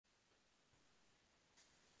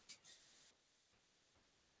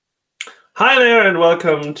Hi there, and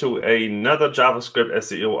welcome to another JavaScript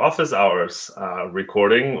SEO office hours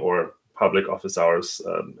recording or public office hours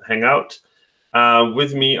hangout.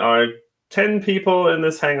 With me are 10 people in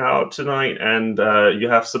this hangout tonight, and you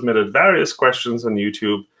have submitted various questions on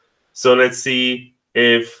YouTube. So let's see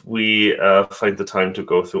if we find the time to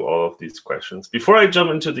go through all of these questions. Before I jump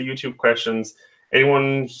into the YouTube questions,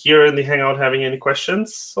 anyone here in the hangout having any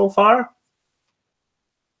questions so far?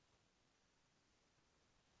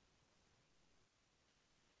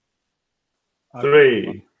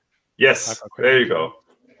 Three. Yes, there you go.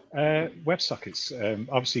 WebSockets.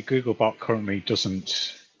 Obviously, Googlebot currently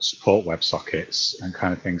doesn't support WebSockets and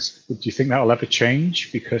kind of things. Do you think that will ever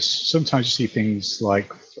change? Because sometimes you see things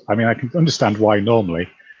like, I mean, I can understand why normally,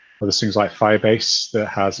 but there's things like Firebase that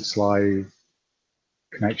has its live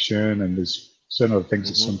connection, and there's certain other things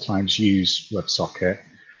that sometimes use WebSocket,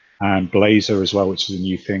 and Blazor as well, which is a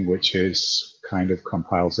new thing, which is kind of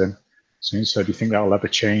compiles in. So do you think that will ever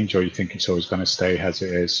change, or you think it's always going to stay as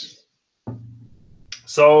it is?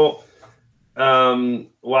 So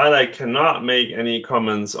while I cannot make any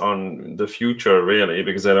comments on the future, really,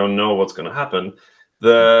 because I don't know what's going to happen,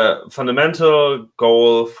 the fundamental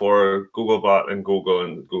goal for Googlebot and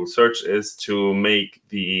Google Search is to make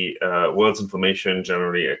the world's information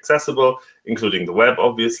generally accessible, including the web,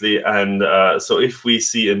 obviously. And so if we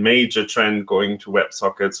see a major trend going to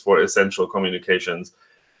WebSockets for essential communications,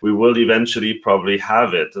 we will eventually probably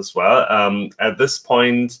have it as well. At this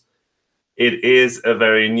point, it is a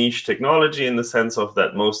very niche technology in the sense of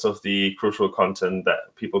that most of the crucial content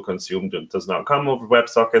that people consume does not come over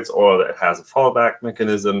WebSockets, or that it has a fallback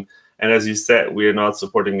mechanism. And as you said, we are not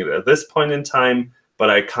supporting it at this point in time, but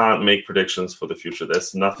I can't make predictions for the future.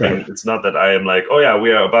 There's nothing, it's not that I am like, oh yeah,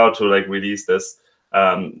 we are about to like release this.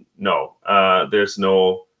 No, there's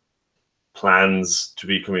no plans to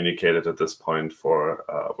be communicated at this point for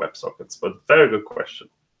WebSockets, but very good question.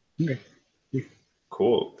 Okay.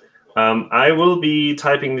 Cool. I will be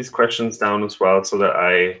typing these questions down as well so that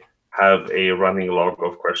I have a running log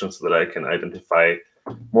of questions so that I can identify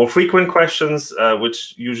more frequent questions,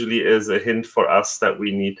 which usually is a hint for us that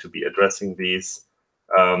we need to be addressing these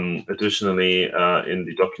additionally in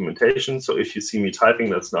the documentation. So if you see me typing,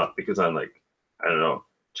 that's not because I'm like, I don't know,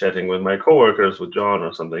 chatting with my coworkers, with John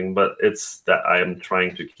or something, but it's that I am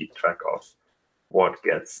trying to keep track of what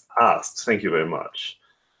gets asked. Thank you very much.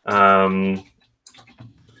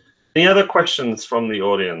 Any other questions from the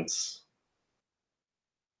audience?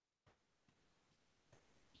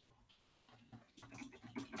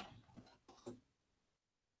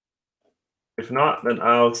 If not, then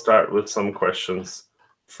I'll start with some questions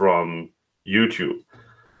from YouTube.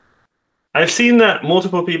 I've seen that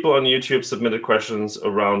multiple people on YouTube submitted questions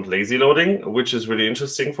around lazy loading, which is really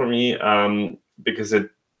interesting for me because it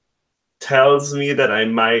tells me that I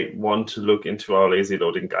might want to look into our lazy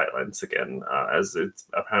loading guidelines again, as it's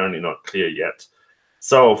apparently not clear yet.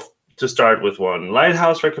 So to start with one,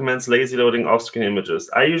 Lighthouse recommends lazy loading off-screen images.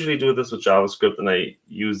 I usually do this with JavaScript, and I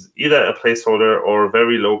use either a placeholder or a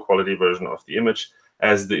very low-quality version of the image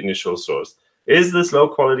as the initial source. Is this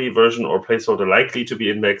low-quality version or placeholder likely to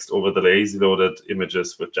be indexed over the lazy loaded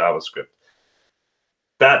images with JavaScript?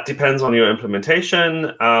 That depends on your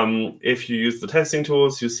implementation. If you use the testing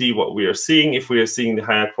tools, you see what we are seeing. If we are seeing the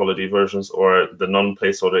higher quality versions or the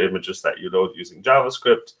non-placeholder images that you load using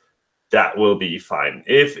JavaScript, that will be fine.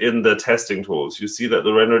 If in the testing tools you see that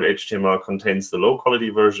the rendered HTML contains the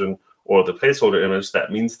low-quality version or the placeholder image,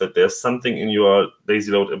 that means that there's something in your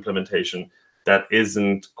lazy load implementation that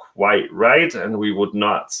isn't quite right, and we would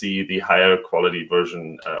not see the higher quality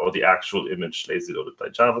version or the actual image lazy loaded by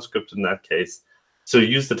JavaScript in that case. So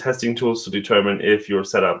use the testing tools to determine if your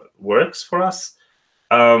setup works for us.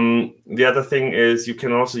 The other thing is you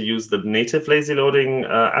can also use the native lazy loading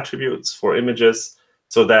attributes for images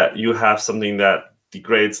so that you have something that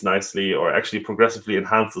degrades nicely or actually progressively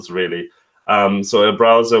enhances, really. So a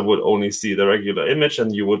browser would only see the regular image,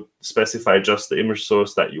 and you would specify just the image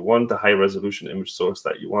source that you want, the high-resolution image source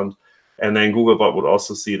that you want. And then Googlebot would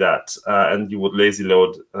also see that, and you would lazy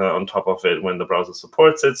load on top of it when the browser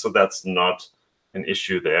supports it. So that's not an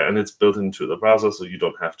issue there, and it's built into the browser, so you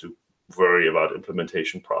don't have to worry about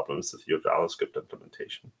implementation problems with your JavaScript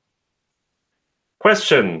implementation.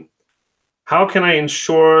 Question: how can I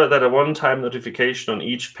ensure that a one-time notification on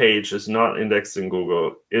each page is not indexed in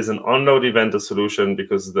Google? Is an onload event a solution?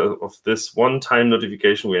 Because of this one-time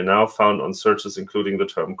notification, we are now found on searches including the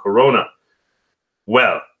term Corona.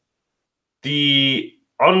 Well, the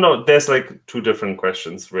onload, there's like two different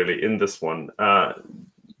questions really in this one.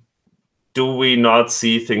 Do we not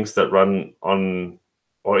see things that run on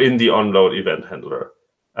or in the onload event handler?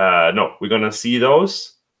 No, we're going to see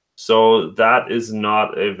those. So that is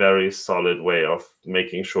not a very solid way of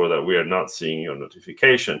making sure that we are not seeing your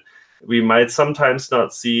notification. We might sometimes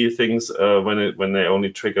not see things when they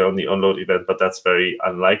only trigger on the onload event, but that's very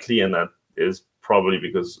unlikely, and that is probably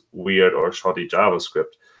because weird or shoddy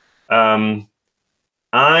JavaScript.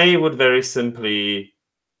 I would very simply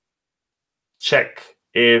check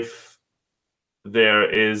if there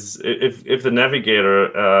is, if the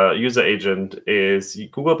navigator user agent is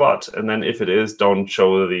Googlebot, and then if it is, don't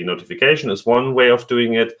show the notification is one way of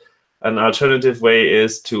doing it. An alternative way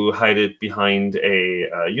is to hide it behind a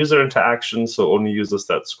user interaction, so only users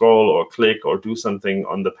that scroll or click or do something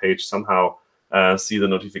on the page somehow see the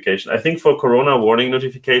notification. I think for Corona warning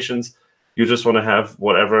notifications, you just want to have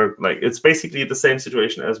whatever, like it's basically the same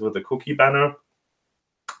situation as with the cookie banner.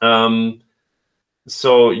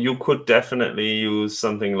 So you could definitely use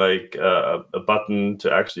something like a button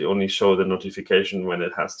to actually only show the notification when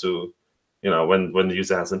it has to, when the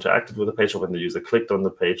user has interacted with the page, or when the user clicked on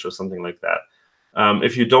the page, or something like that.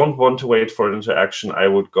 If you don't want to wait for an interaction, I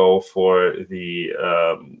would go for the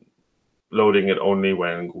loading it only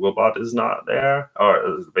when Googlebot is not there,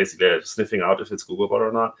 or basically sniffing out if it's Googlebot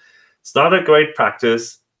or not. It's not a great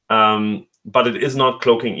practice, but it is not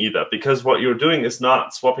cloaking either, because what you're doing is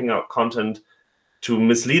not swapping out content to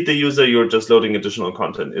mislead the user. You're just loading additional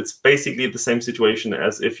content. It's basically the same situation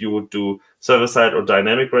as if you would do server-side or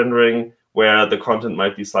dynamic rendering, where the content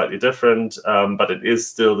might be slightly different, but it is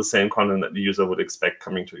still the same content that the user would expect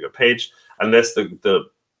coming to your page, unless the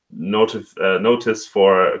notice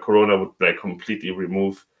for Corona would like completely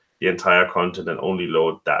remove the entire content and only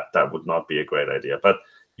load that. That would not be a great idea. But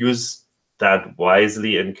use that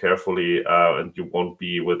wisely and carefully, and you won't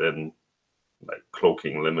be within like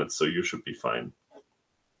cloaking limits, so you should be fine.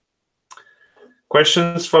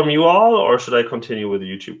 Questions from you all, or should I continue with the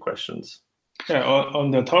YouTube questions? Yeah,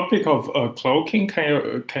 on the topic of cloaking,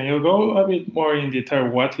 can you go a bit more in detail?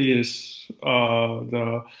 What is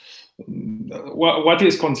what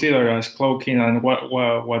is considered as cloaking and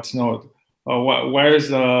what's not? Where is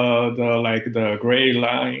the gray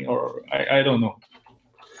line, or I don't know.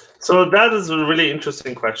 So that is a really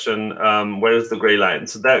interesting question. Where is the gray line?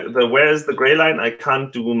 So where is the gray line? I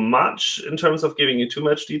can't do much in terms of giving you too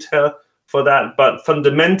much detail for that, but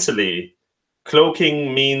fundamentally,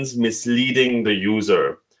 cloaking means misleading the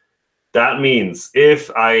user. That means if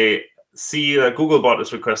I see that Googlebot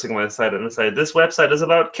is requesting my site and I say, this website is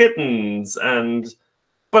about kittens and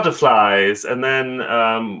butterflies, and then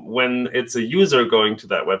when it's a user going to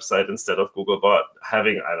that website instead of Googlebot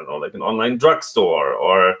having, I don't know, like an online drugstore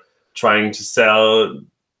or trying to sell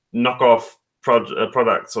knockoff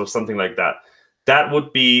products or something like that, that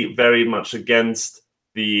would be very much against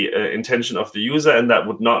the intention of the user, and that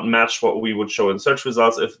would not match what we would show in search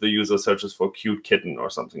results if the user searches for cute kitten or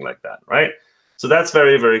something like that, right? So that's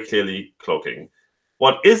very, very clearly cloaking.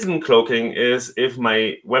 What isn't cloaking is if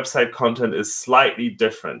my website content is slightly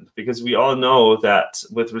different, because we all know that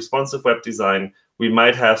with responsive web design, we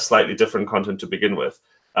might have slightly different content to begin with.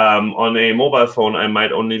 On a mobile phone, I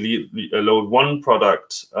might only load one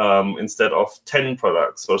product instead of 10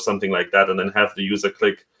 products or something like that, and then have the user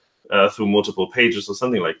click through multiple pages or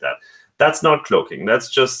something like that. That's not cloaking. That's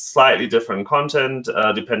just slightly different content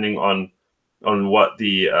depending on what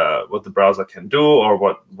the browser can do, or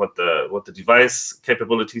what the device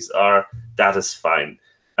capabilities are. That is fine.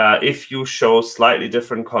 If you show slightly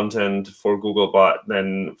different content for Googlebot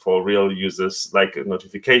than for real users, like a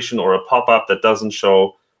notification or a pop-up that doesn't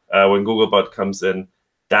show when Googlebot comes in,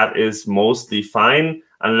 that is mostly fine,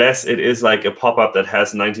 unless it is like a pop-up that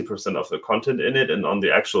has 90% of the content in it and on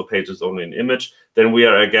the actual page is only an image. Then we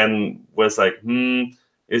are again was like,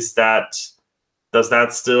 does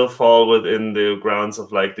that still fall within the grounds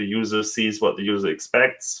of like the user sees what the user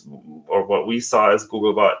expects, or what we saw as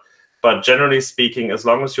Googlebot? But generally speaking, as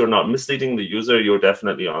long as you're not misleading the user, you're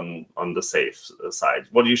definitely on the safe side.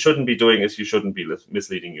 What you shouldn't be doing is you shouldn't be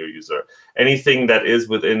misleading your user. Anything that is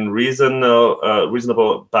within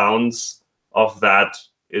reasonable bounds of that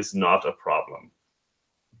is not a problem.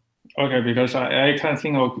 Okay, because I can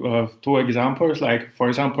think of two examples. Like, for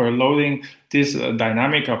example, loading this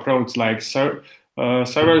dynamic approach, like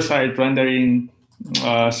server-side rendering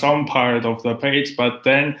some part of the page, but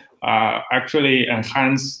then actually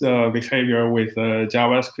enhance the behavior with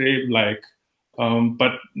JavaScript, like,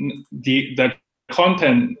 but the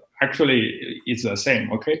content actually is the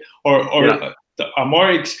same, okay? Or yeah. A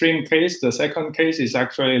more extreme case, the second case is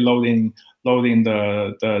actually loading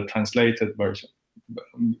the translated version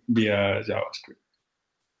via JavaScript.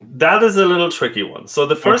 That is a little tricky one. So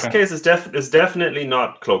the first case is definitely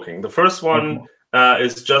not cloaking. The first one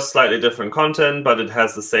is just slightly different content, but it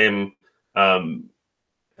has the same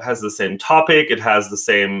has the same topic. It has the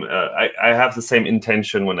same. I have the same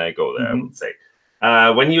intention when I go there. I would say.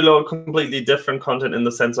 When you load completely different content in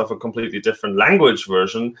the sense of a completely different language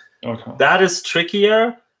version, that is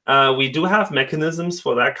trickier. We do have mechanisms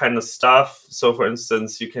for that kind of stuff. So, for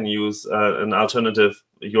instance, you can use an alternative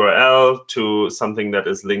URL to something that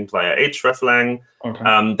is linked via hreflang.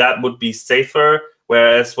 That would be safer.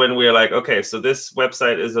 Whereas when we're like, okay, so this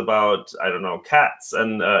website is about, I don't know, cats,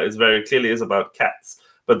 and it's very clearly is about cats.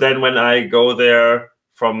 But then when I go there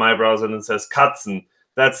from my browser and it says Katzen,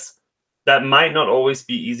 that might not always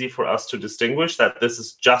be easy for us to distinguish that this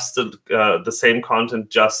is just the same content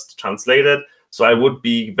just translated. So I would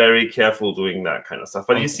be very careful doing that kind of stuff.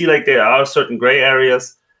 But you see, like, there are certain gray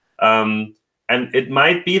areas. And it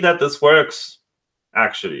might be that this works,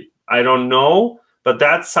 actually. I don't know. But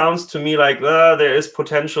that sounds to me like there is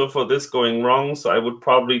potential for this going wrong. So I would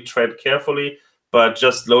probably tread carefully. But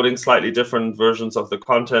just loading slightly different versions of the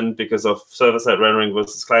content because of server-side rendering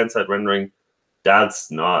versus client-side rendering,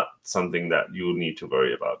 that's not something that you need to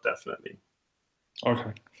worry about, definitely.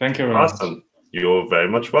 Okay, thank you very much. Awesome. You're very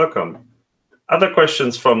much welcome. Other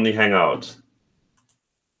questions from the Hangout?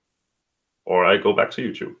 Or I go back to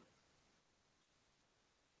YouTube.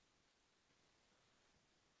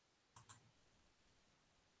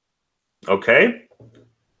 Okay.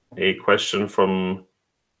 A question from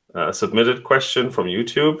a submitted question from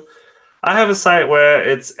YouTube. I have a site where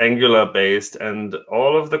it's Angular based and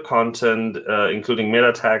all of the content, including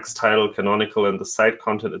meta tags, title, canonical, and the site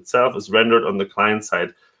content itself is rendered on the client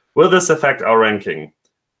side. Will this affect our ranking?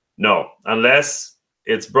 No, unless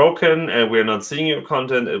it's broken and we're not seeing your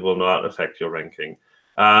content, it will not affect your ranking.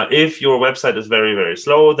 If your website is very, very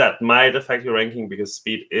slow, that might affect your ranking because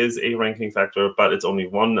speed is a ranking factor, but it's only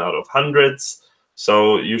 1 out of hundreds.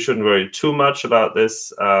 So you shouldn't worry too much about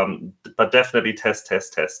this, but definitely test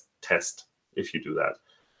if you do that.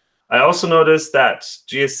 I also noticed that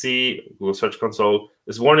GSC, Google Search Console,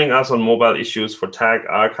 is warning us on mobile issues for tag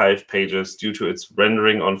archive pages due to its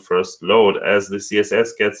rendering on first load as the CSS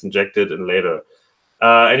gets injected in later.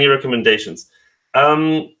 Any recommendations?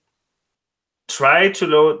 Try to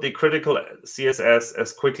load the critical CSS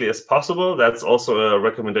as quickly as possible. That's also a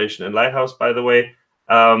recommendation in Lighthouse, by the way.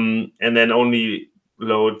 And then only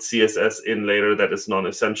load CSS in later that is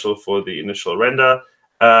non-essential for the initial render.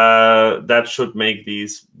 That should make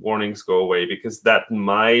these warnings go away because that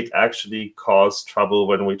might actually cause trouble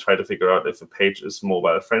when we try to figure out if a page is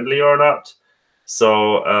mobile friendly or not.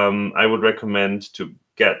 So I would recommend to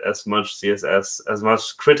get as much CSS, as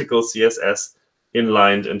much critical CSS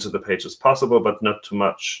inlined into the page as possible, but not too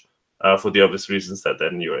much for the obvious reasons that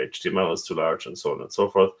then your HTML is too large and so on and so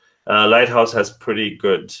forth. Lighthouse has pretty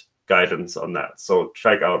good guidance on that. So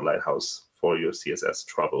check out Lighthouse for your CSS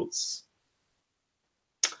troubles.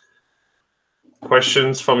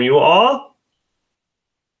 Questions from you all?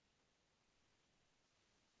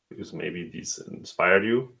 Because maybe these inspired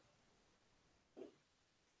you.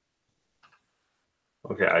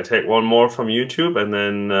 Okay, I take one more from YouTube and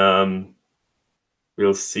then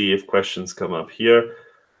we'll see if questions come up here.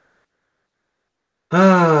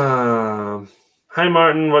 Hi,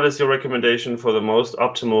 Martin. What is your recommendation for the most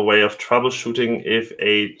optimal way of troubleshooting if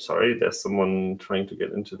a... Sorry, there's someone trying to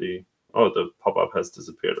get into the... Oh, the pop-up has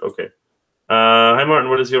disappeared. Okay. Hi, Martin.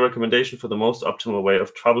 What is your recommendation for the most optimal way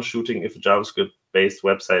of troubleshooting if a JavaScript-based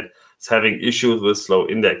website is having issues with slow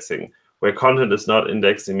indexing, where content is not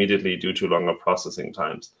indexed immediately due to longer processing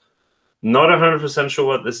times? Not 100% sure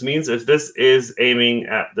what this means. If this is aiming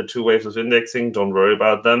at the 2 waves of indexing, don't worry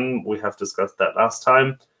about them. We have discussed that last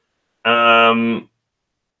time.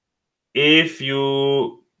 If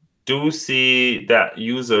you do see that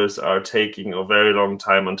users are taking a very long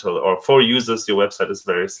time until, or for users, your website is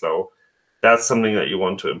very slow, that's something that you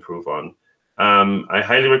want to improve on. I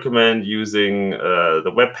highly recommend using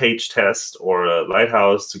the web page test or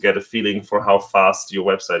Lighthouse to get a feeling for how fast your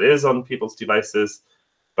website is on people's devices.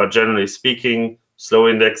 But generally speaking, slow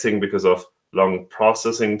indexing because of long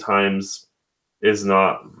processing times is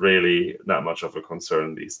not really that much of a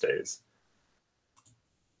concern these days.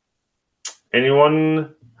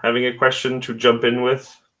 Anyone having a question to jump in with?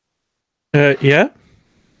 Yeah.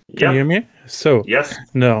 Can you hear me? So yes.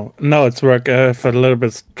 No, now it's work. I have a little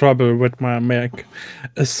bit of trouble with my Mac.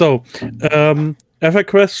 So I have a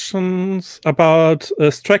questions about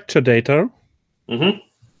structure data. Mm-hmm.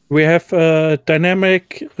 We have a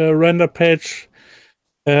dynamic render page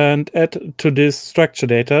and add to this structure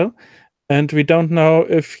data, and we don't know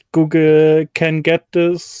if Google can get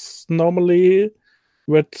this normally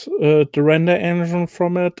with the render engine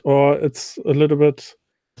from it, or it's a little bit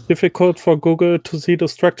difficult for Google to see the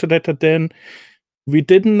structure data. Then we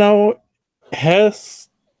didn't know, has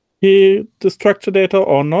the structured data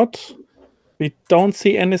or not. We don't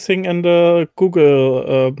see anything in the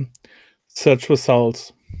Google search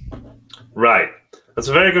results. Right. That's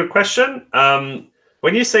a very good question.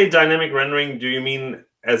 When you say dynamic rendering, do you mean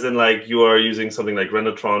as in like you are using something like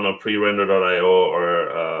Rendertron or prerender.io,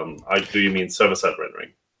 or do you mean server-side rendering?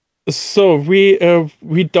 So we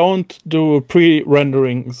don't do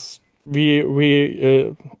pre-renderings. We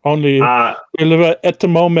only deliver at the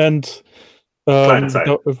moment. Client side.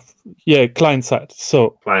 Client side.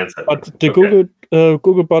 So client side. But the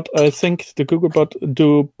Googlebot, I think the Googlebot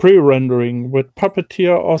do pre-rendering with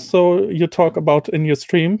Puppeteer. Also, you talk about in your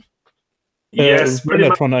stream. Yes,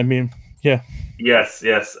 Rendertron, I mean. Yeah. Yes.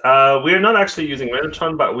 We're not actually using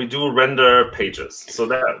Rendertron, but we do render pages. So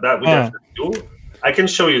that we definitely do. I can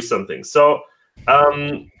show you something. So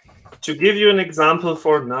to give you an example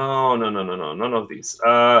for none of these.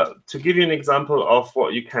 To give you an example of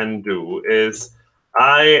what you can do is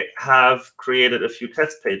I have created a few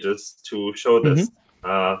test pages to show this.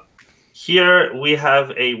 Here we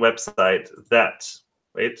have a website that,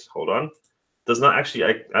 hold on, does not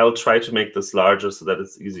actually, I'll try to make this larger so that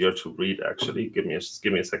it's easier to read actually. Give me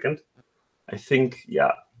a second. I think,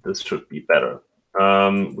 yeah, this should be better.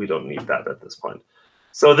 We don't need that at this point.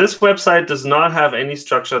 So this website does not have any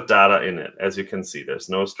structured data in it. As you can see, there's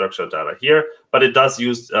no structured data here, but it does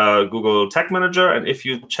use Google Tag Manager. And if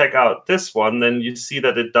you check out this one, then you see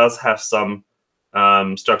that it does have some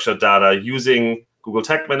structured data using Google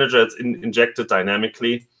Tag Manager. It's injected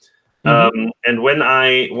dynamically. And when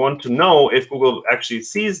I want to know if Google actually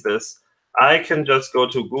sees this, I can just go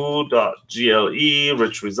to google.gle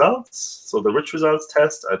rich results. So the rich results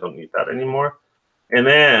test, I don't need that anymore. And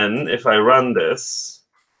then if I run this,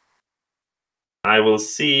 I will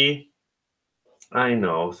see, I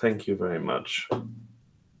know, thank you very much.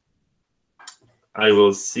 I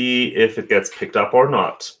will see if it gets picked up or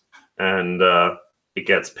not. And it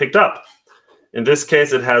gets picked up. In this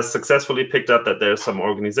case, it has successfully picked up that there's some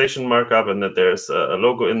organization markup and that there's a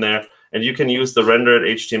logo in there. And you can use the rendered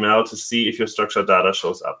HTML to see if your structured data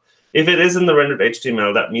shows up. If it is in the rendered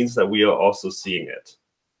HTML, that means that we are also seeing it.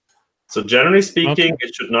 So generally speaking,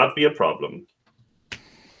 it should not be a problem.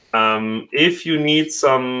 If you need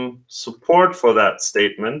some support for that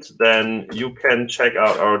statement, then you can check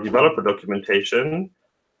out our developer documentation,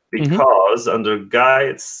 because under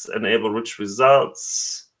guides, enable rich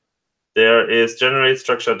results, there is generate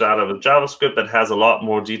structured data with JavaScript that has a lot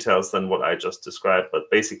more details than what I just described.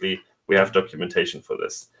 But basically, we have documentation for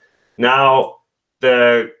this. Now,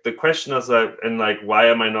 the question is why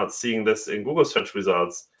am I not seeing this in Google search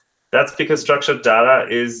results? That's because structured data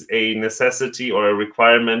is a necessity or a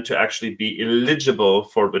requirement to actually be eligible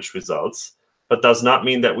for rich results, but does not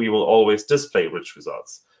mean that we will always display rich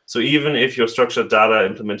results. So even if your structured data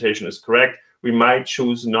implementation is correct, we might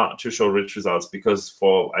choose not to show rich results because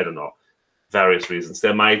for, I don't know, various reasons.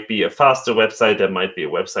 There might be a faster website. There might be a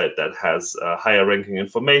website that has higher ranking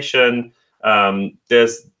information.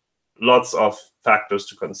 There's lots of factors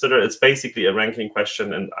to consider. It's basically a ranking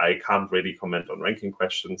question, and I can't really comment on ranking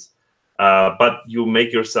questions. But you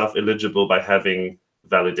make yourself eligible by having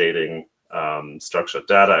validating structured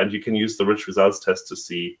data, and you can use the rich results test to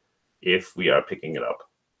see if we are picking it up.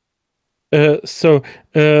 So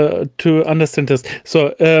to understand this,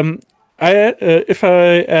 so if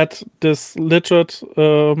I add this legit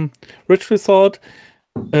rich result,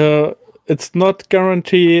 it's not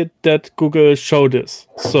guaranteed that Google show this.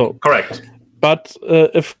 So correct. But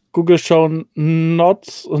if Google shown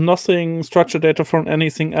nothing structured data from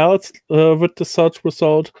anything else with the search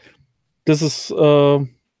result, this is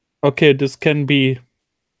okay. This can be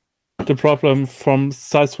the problem from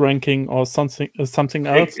size ranking or something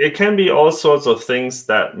else. It can be all sorts of things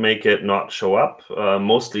that make it not show up.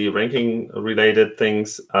 Mostly ranking related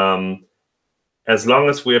things. As long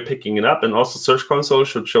as we are picking it up, and also Search Console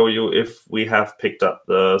should show you if we have picked up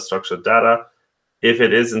the structured data. If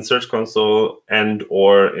it is in Search Console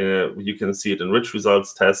or you can see it in Rich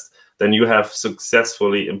Results test, then you have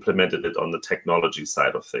successfully implemented it on the technology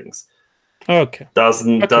side of things. Okay.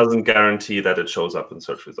 Doesn't guarantee that it shows up in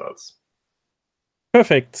Search Results.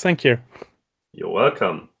 Perfect. Thank you. You're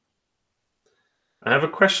welcome. I have a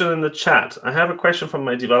question in the chat. I have a question from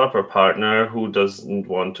my developer partner who doesn't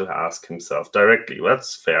want to ask himself directly.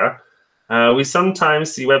 That's fair. We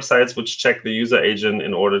sometimes see websites which check the user agent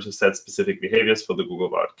in order to set specific behaviors for the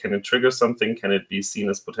Googlebot. Can it trigger something? Can it be seen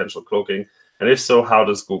as potential cloaking? And if so, how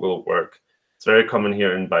does Google work? It's very common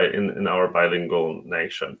here in our bilingual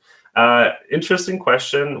nation. Interesting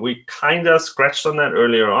question. We kind of scratched on that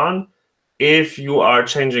earlier on. If you are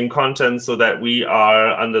changing content so that we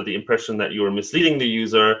are under the impression that you are misleading the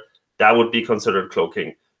user, that would be considered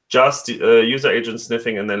cloaking. just user agent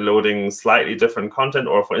sniffing and then loading slightly different content.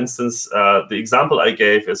 Or for instance, the example I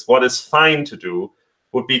gave is what is fine to do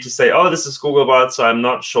would be to say, oh, this is Googlebot, so I'm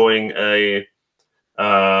not showing a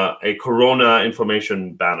Corona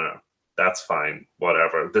information banner. That's fine,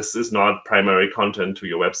 whatever. This is not primary content to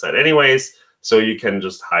your website anyways, so you can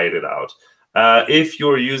just hide it out. If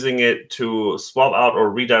you're using it to swap out or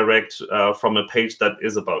redirect from a page that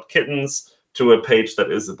is about kittens to a page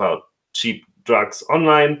that is about cheap drugs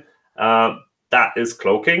online, that is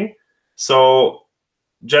cloaking. So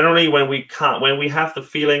generally, when we have the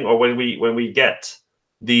feeling, or when we get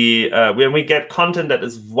content that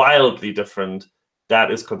is wildly different,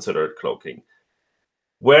 that is considered cloaking.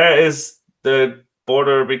 Where is the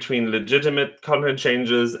border between legitimate content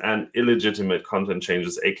changes and illegitimate content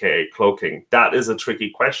changes, aka cloaking? That is a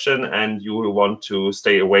tricky question, and you will want to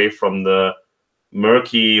stay away from the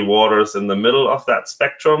murky waters in the middle of that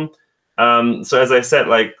spectrum. So as I said,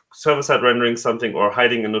 like server-side rendering something or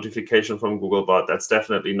hiding a notification from Googlebot, that's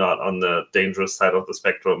definitely not on the dangerous side of the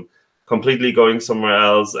spectrum. Completely going somewhere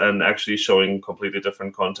else and actually showing completely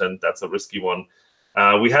different content, that's a risky one.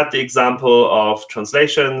 We had the example of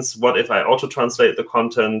translations. What if I auto-translate the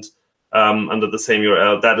content under the same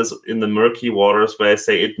URL? That is in the murky waters where I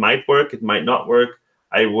say it might work, it might not work.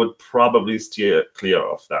 I would probably steer clear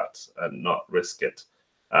of that and not risk it.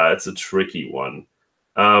 It's a tricky one.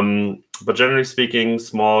 But generally speaking,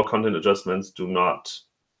 small content adjustments do not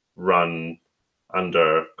run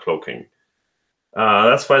under cloaking.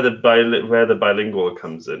 That's why where the bilingual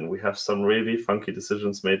comes in. We have some really funky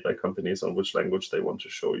decisions made by companies on which language they want to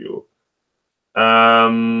show you.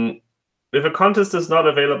 If a contest is not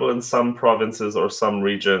available in some provinces or some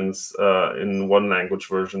regions in one language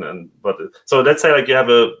version, so let's say like you have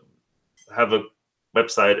a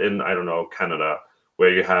website in, I don't know, Canada,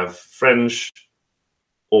 where you have French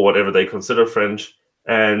or whatever they consider French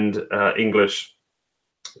and English,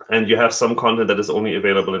 and you have some content that is only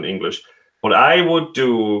available in English. What I would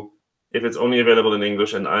do if it's only available in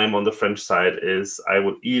English and I'm on the French side is I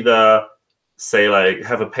would either say, like,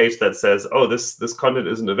 have a page that says, oh, this content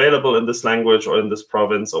isn't available in this language or in this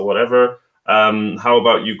province or whatever. How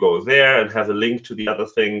about you go there and have a link to the other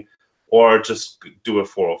thing, or just do a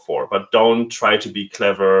 404. But don't try to be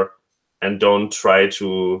clever and don't try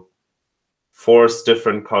to force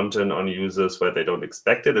different content on users where they don't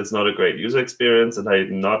expect it. It's not a great user experience, and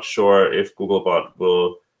I'm not sure if Googlebot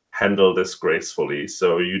will handle this gracefully.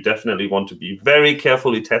 So you definitely want to be very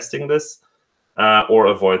carefully testing this or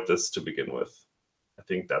avoid this to begin with. I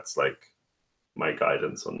think that's like my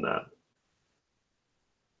guidance on that.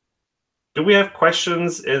 Do we have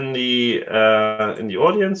questions in the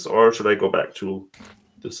audience, or should I go back to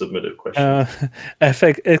the submitted question? I have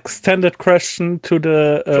an extended question to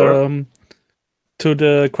the Sure. To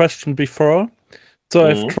the question before. So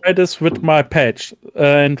I've tried this with my page,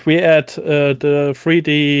 and we add the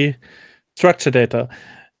 3D structure data,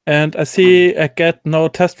 and I see I get no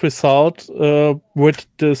test result with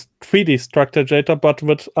this 3D structure data, but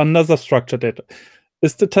with another structure data.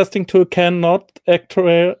 Is the testing tool cannot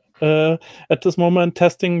actually at this moment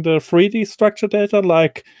testing the 3D structure data,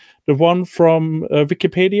 like the one from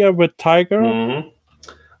Wikipedia with Tiger?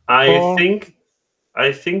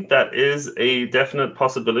 I think that is a definite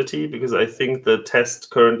possibility, because I think the test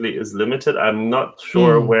currently is limited. I'm not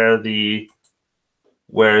sure where the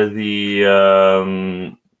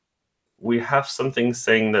we have something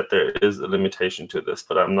saying that there is a limitation to this,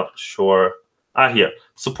 but I'm not sure. Here,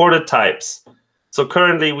 supported types. So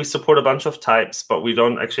currently we support a bunch of types, but we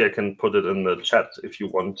don't actually. I can put it in the chat if you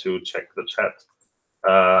want to check the chat.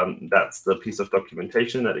 That's the piece of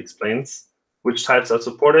documentation that explains which types are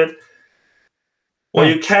supported. What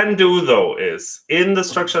you can do, though, is in the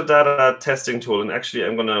structured data testing tool, and actually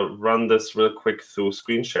I'm going to run this real quick through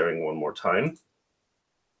screen sharing one more time.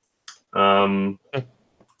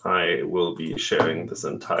 I will be sharing this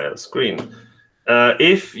entire screen.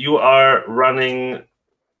 If you are running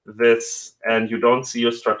this and you don't see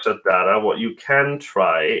your structured data, what you can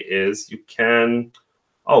try is you can,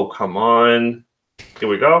 oh, come on. Here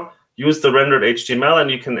we go. Use the rendered HTML, and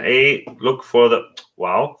you can look for the,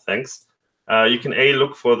 wow, thanks. You can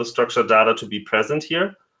look for the structured data to be present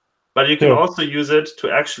here, but you can also use it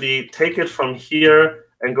to actually take it from here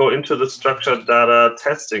and go into the structured data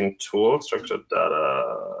testing tool,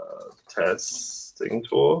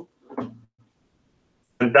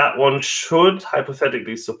 And that one should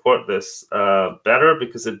hypothetically support this better,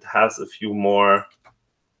 because it has a few more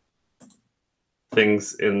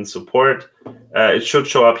things in support. It should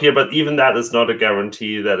show up here, but even that is not a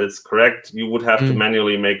guarantee that it's correct. You would have to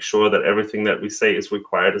manually make sure that everything that we say is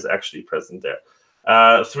required is actually present there.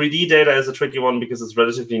 3D data is a tricky one because it's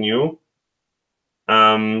relatively new.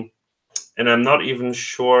 And I'm not even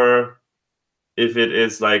sure if it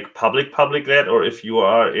is like public led or if you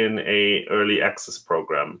are in a early access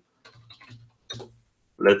program.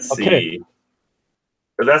 Let's see.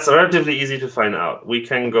 But that's relatively easy to find out. We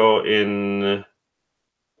can go in,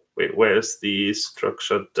 wait, where's the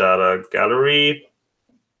structured data gallery?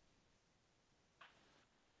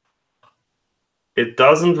 It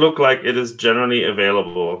doesn't look like it is generally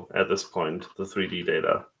available at this point, the 3D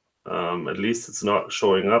data. At least it's not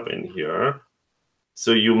showing up in here.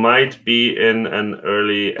 So you might be in an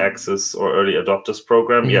early access or early adopters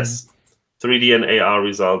program. Yes, 3D and AR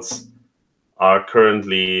results are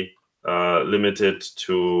currently limited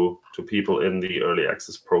to people in the early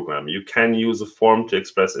access program. You can use a form to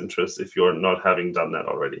express interest if you're not having done that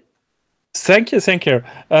already. Thank you, thank you.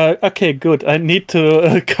 Okay, good. I need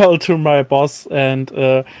to call to my boss, and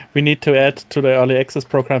we need to add to the early access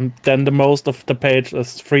program. Then the most of the page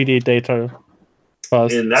is 3D data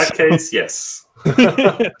first. In that case, yes.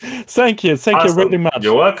 Thank you very much.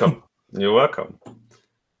 You're welcome. You're welcome.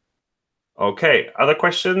 Okay, other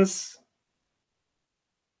questions?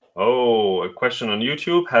 Oh, a question on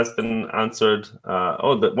YouTube has been answered.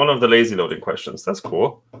 One of the lazy loading questions. That's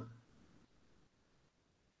cool.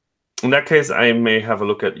 In that case, I may have a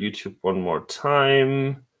look at YouTube one more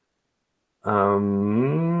time.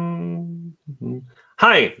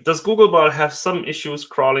 Hi, does Googlebot have some issues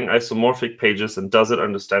crawling isomorphic pages, and does it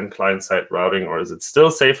understand client-side routing, or is it still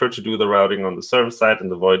safer to do the routing on the server side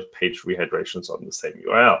and avoid page rehydrations on the same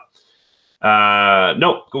URL?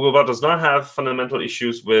 No, Googlebot does not have fundamental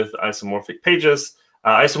issues with isomorphic pages.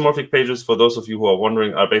 Isomorphic pages, for those of you who are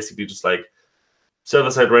wondering, are basically just like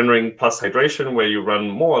server-side rendering plus hydration, where you run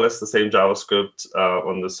more or less the same JavaScript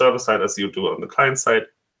on the server side as you do on the client side.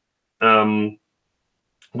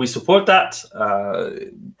 We support that.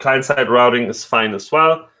 Client-side routing is fine as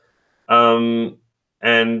well. And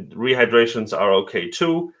rehydrations are okay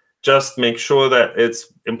too. Just make sure that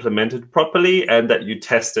it's implemented properly and that you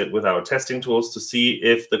test it with our testing tools to see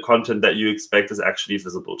if the content that you expect is actually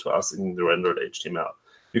visible to us in the rendered HTML.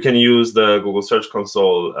 You can use the Google Search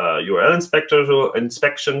Console URL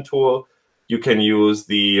inspection tool. You can use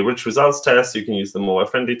the rich results test. You can use the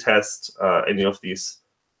mobile-friendly test. Any of these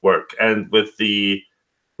work. And with the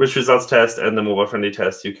rich results test and the mobile-friendly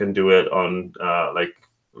test, you can do it on like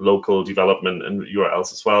local development and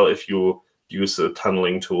URLs as well. If you use a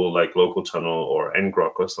tunneling tool like Local Tunnel or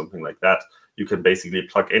ngrok or something like that, you can basically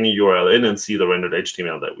plug any URL in and see the rendered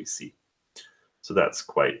HTML that we see. So that's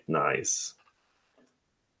quite nice.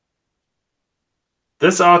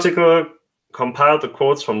 This article compiled the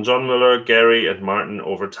quotes from John Mueller, Gary, and Martin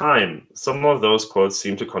over time. Some of those quotes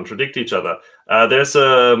seem to contradict each other. There's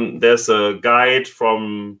a guide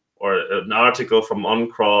from, or an article from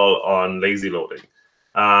OnCrawl on lazy loading,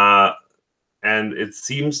 and it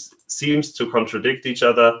seems to contradict each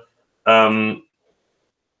other. The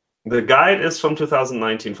guide is from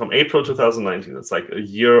 2019, from April 2019. It's like a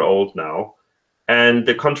year old now, and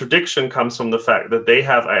the contradiction comes from the fact that they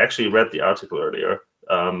have. I actually read the article earlier.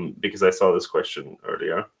 Because I saw this question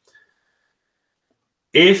earlier.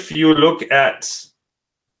 If you look at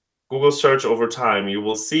Google search over time, you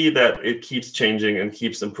will see that it keeps changing and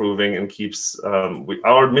keeps improving and keeps,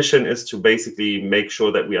 our mission is to basically make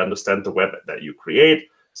sure that we understand the web that you create,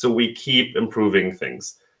 so we keep improving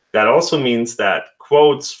things. That also means that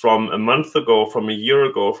quotes from a month ago, from a year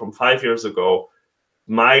ago, from 5 years ago,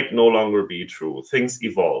 might no longer be true. Things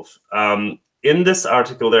evolve. In this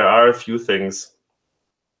article, there are a few things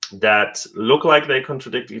that look like they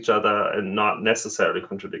contradict each other and not necessarily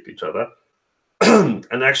contradict each other.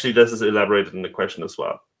 And actually, this is elaborated in the question as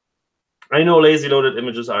well. I know lazy loaded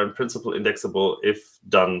images are in principle indexable if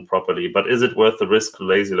done properly, but is it worth the risk to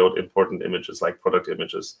lazy load important images like product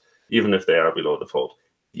images, even if they are below default?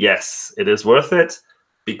 Yes, it is worth it,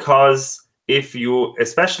 because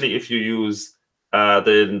especially if you use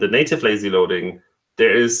the native lazy loading,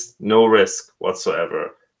 there is no risk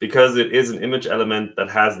whatsoever. Because it is an image element that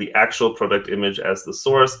has the actual product image as the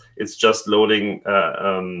source, it's just loading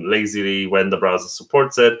lazily when the browser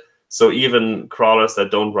supports it. So even crawlers that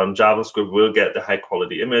don't run JavaScript will get the high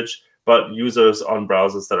quality image, but users on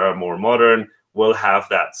browsers that are more modern will have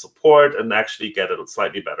that support and actually get a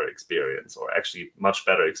slightly better experience, or actually much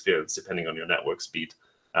better experience depending on your network speed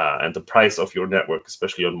and the price of your network,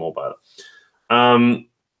 especially on mobile.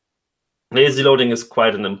 Lazy loading is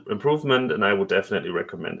quite an improvement, and I would definitely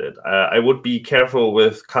recommend it. I would be careful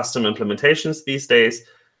with custom implementations these days,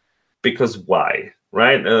 because why,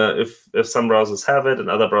 right? If some browsers have it and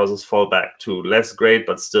other browsers fall back to less great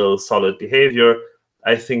but still solid behavior,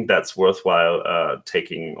 I think that's worthwhile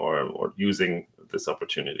taking or using this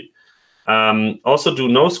opportunity. Also,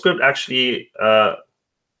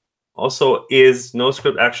 is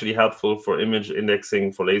NoScript actually helpful for image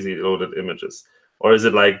indexing for lazy loaded images? Or is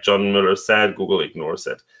it like John Miller said, Google ignores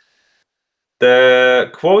it?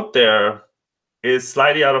 The quote there is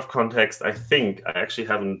slightly out of context. I think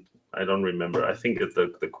I don't remember. I think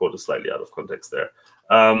the quote is slightly out of context there.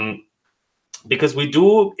 Because we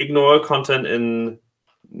do ignore content in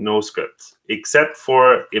NoScript, except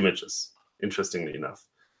for images, interestingly enough.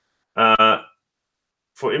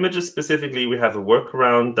 For images specifically, we have a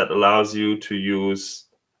workaround that allows you to use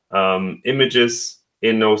images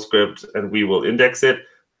in NoScript, and we will index it.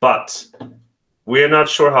 But we're not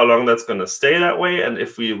sure how long that's going to stay that way, and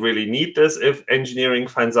if we really need this. If engineering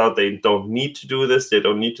finds out they don't need to do this, they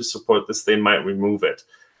don't need to support this, they might remove it.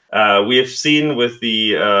 We have seen with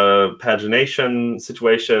the pagination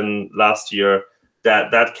situation last year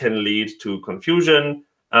that can lead to confusion.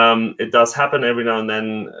 It does happen every now and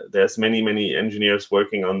then. There's many engineers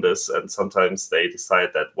working on this, and sometimes they decide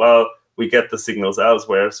that, well, we get the signals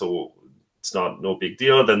elsewhere, so it's no big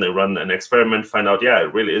deal. Then they run an experiment, find out, yeah,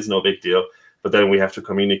 it really is no big deal. But then we have to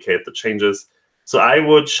communicate the changes. So I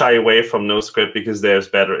would shy away from NoScript because there's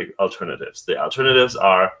better alternatives. The alternatives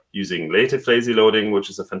are using native lazy loading,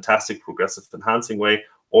 which is a fantastic progressive enhancing way,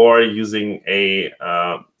 or using a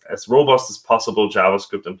as robust as possible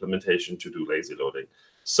JavaScript implementation to do lazy loading.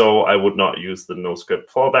 So I would not use the NoScript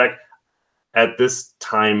fallback. At this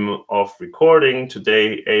time of recording,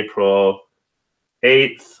 today, April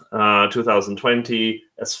 8th, 2020,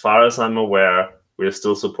 as far as I'm aware, we're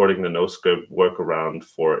still supporting the NoScript workaround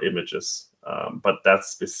for images. But that's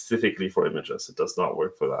specifically for images. It does not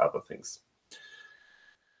work for the other things.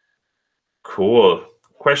 Cool.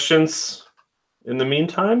 Questions in the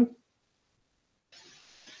meantime?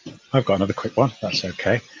 I've got another quick one. That's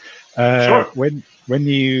okay. Sure. When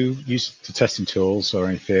you use the testing tools or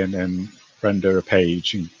anything and render a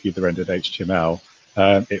page and view the rendered HTML,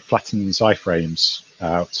 it flattens iframes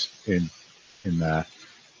out in there.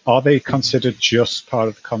 Are they considered just part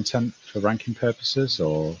of the content for ranking purposes,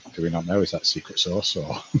 or do we not know? Is that secret source?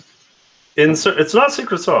 Or it's not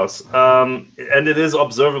secret source, and it is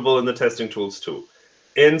observable in the testing tools too.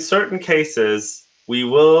 In certain cases, we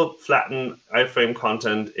will flatten iframe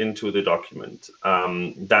content into the document.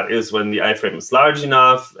 That is when the iframe is large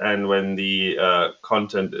enough and when the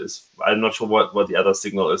content is, I'm not sure what the other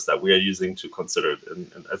signal is that we are using to consider it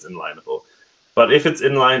as inlineable. But if it's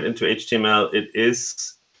inlined into HTML, it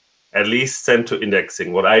is at least sent to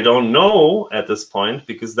indexing. What I don't know at this point,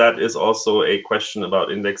 because that is also a question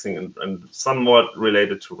about indexing and somewhat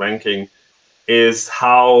related to ranking, is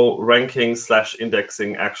how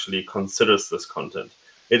ranking/indexing actually considers this content.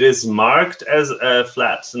 It is marked as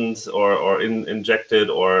flattened or injected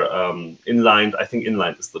or inlined. I think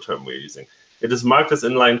inlined is the term we're using. It is marked as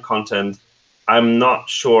inlined content. I'm not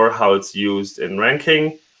sure how it's used in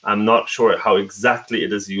ranking. I'm not sure how exactly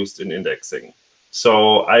it is used in indexing.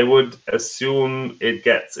 So I would assume it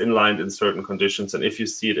gets inlined in certain conditions. And if you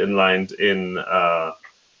see it inlined in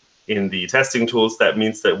the testing tools, that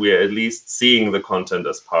means that we are at least seeing the content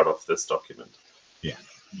as part of this document. Yeah.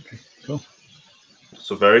 Okay, cool.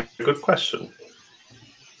 So very good question.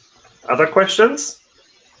 Other questions?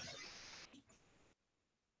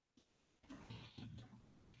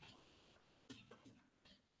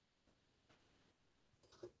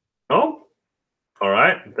 No? All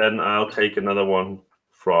right, then I'll take another one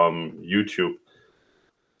from YouTube.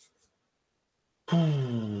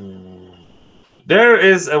 There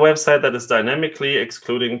is a website that is dynamically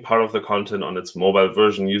excluding part of the content on its mobile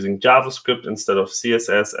version using JavaScript instead of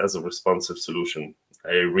CSS as a responsive solution,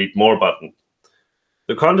 a read more button.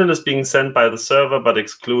 The content is being sent by the server but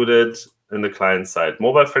excluded in the client side.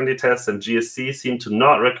 Mobile-friendly tests and GSC seem to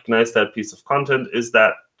not recognize that piece of content. Is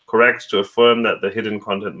that correct to affirm that the hidden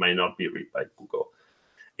content may not be read by Google?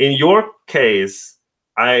 In your case,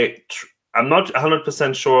 I'm not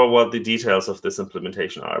 100% sure what the details of this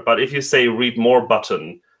implementation are, but if you say read more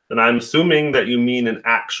button, then I'm assuming that you mean an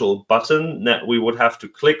actual button that we would have to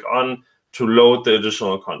click on to load the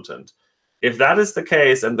additional content. If that is the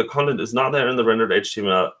case and the content is not there in the rendered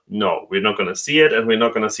HTML, no, we're not going to see it, and we're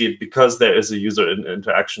not going to see it because there is a user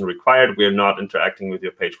interaction required. We're not interacting with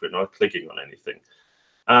your page. We're not clicking on anything.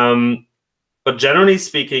 But generally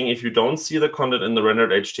speaking, if you don't see the content in the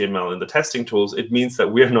rendered HTML in the testing tools, it means that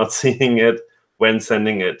we're not seeing it when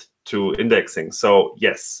sending it to indexing. So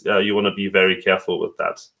yes, you want to be very careful with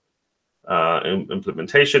that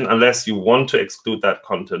implementation. Unless you want to exclude that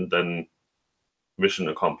content, then mission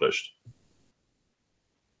accomplished.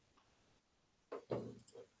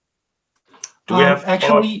 Do we have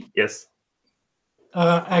actually? Yes.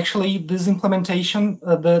 Actually, this implementation,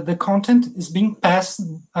 the content is being passed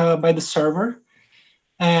by the server,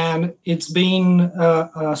 and it's being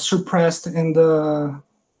suppressed in the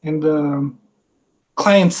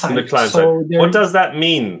client side. In the client side. What does that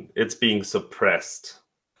mean? It's being suppressed.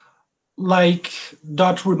 Like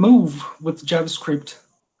 .remove with JavaScript.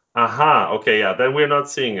 Aha. Okay. Yeah. Then we're not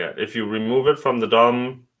seeing it. If you remove it from the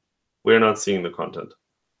DOM, we're not seeing the content.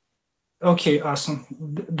 Okay. Awesome.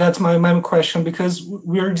 That's my question, because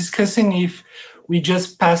we're discussing if we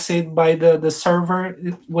just pass it by the server,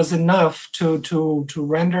 it was enough to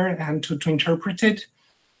render and to interpret it.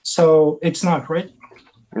 So it's not, right?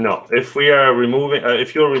 No. If we are removing,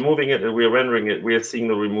 if you're removing it and we're rendering it, we are seeing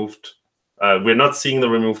the removed. We're not seeing the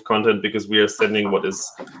removed content because we are sending what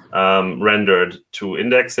is rendered to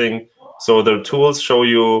indexing. So the tools show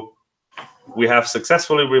you we have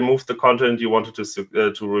successfully removed the content you wanted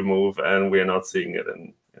to remove, and we are not seeing it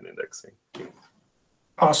in indexing.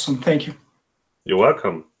 Awesome. Thank you. You're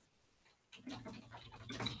welcome.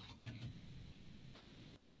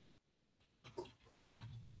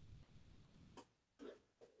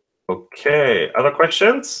 Okay. Other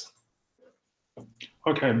questions?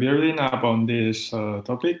 Okay, building up on this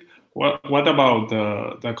topic, what about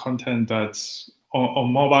the content that's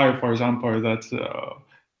on mobile, for example, that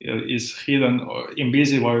is hidden or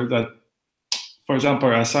invisible? That, for example,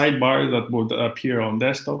 a sidebar that would appear on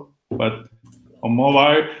desktop, but on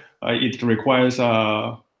mobile, it requires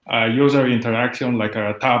a user interaction, like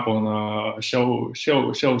a tap on a show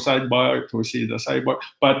sidebar to see the sidebar.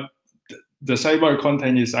 But the sidebar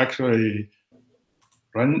content is actually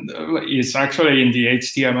in the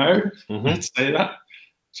HTML, let's say that.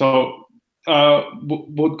 So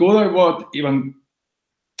would Googlebot even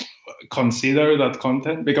consider that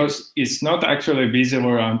content? Because it's not actually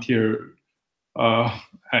visible until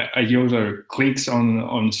a user clicks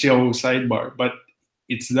on show sidebar, but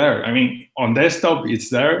it's there. I mean, on desktop, it's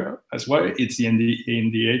there as well. It's in the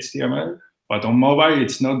HTML, but on mobile,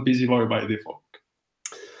 it's not visible by default.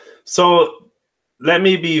 So let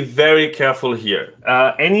me be very careful here.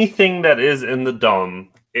 Anything that is in the DOM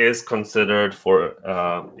is considered for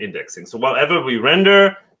indexing. So whatever we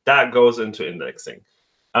render, that goes into indexing.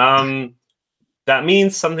 That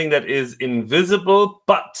means something that is invisible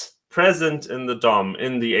but present in the DOM,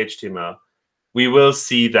 in the HTML, we will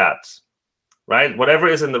see that, right? Whatever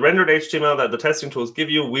is in the rendered HTML that the testing tools give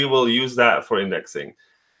you, we will use that for indexing.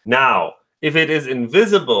 Now, if it is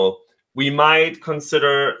invisible, we might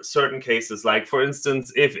consider certain cases, like, for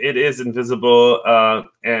instance, if it is invisible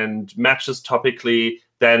and matches topically,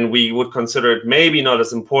 then we would consider it maybe not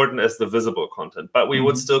as important as the visible content, but we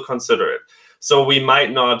would still consider it. So we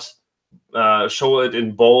might not show it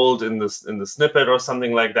in bold in the snippet or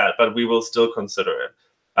something like that, but we will still consider it.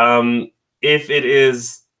 If it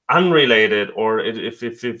is unrelated, or if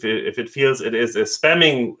it feels it is a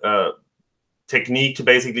spamming technique to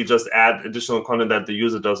basically just add additional content that the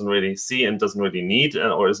user doesn't really see and doesn't really need,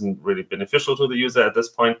 or isn't really beneficial to the user at this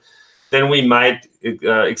point, then we might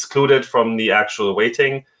exclude it from the actual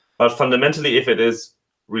weighting. But fundamentally, if it is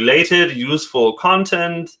related, useful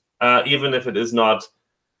content, even if it is not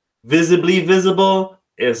visibly visible,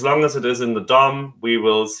 as long as it is in the DOM, we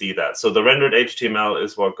will see that. So the rendered HTML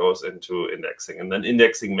is what goes into indexing, and then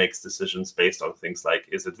indexing makes decisions based on things like,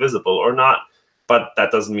 is it visible or not? But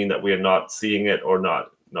that doesn't mean that we are not seeing it or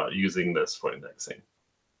not using this for indexing.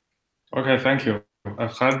 Okay, thank you.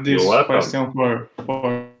 I've had this question for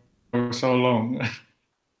so long.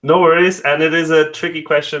 No worries. And it is a tricky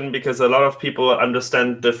question because a lot of people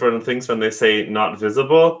understand different things when they say not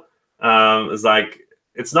visible. It's like,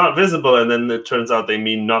 it's not visible, and then it turns out they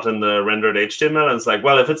mean not in the rendered HTML. And it's like,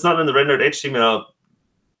 well, if it's not in the rendered HTML,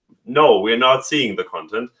 no, we're not seeing the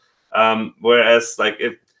content. Whereas, like,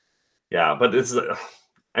 yeah, but it's,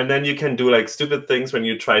 and then you can do like stupid things when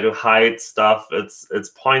you try to hide stuff. It's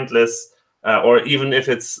pointless, or even if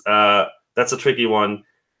it's that's a tricky one.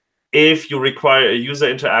 If you require a user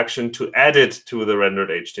interaction to add it to the rendered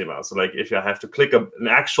HTML, so like if you have to click an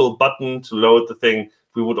actual button to load the thing,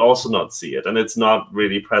 we would also not see it, and it's not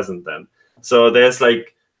really present then. So there's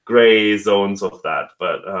like gray zones of that,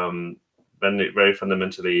 but very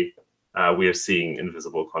fundamentally, we are seeing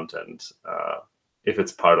invisible content if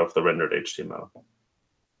it's part of the rendered HTML.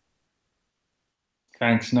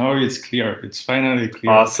 Thanks. Now it's clear. It's finally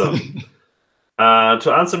clear. Awesome.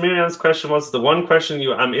 To answer Miriam's question, was the one question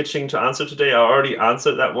I'm itching to answer today. I already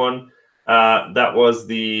answered that one. That was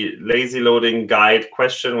the lazy loading guide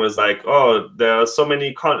question. Was like, oh, there are so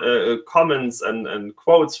many comments and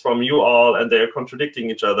quotes from you all, and they're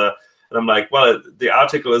contradicting each other. And I'm like, well, the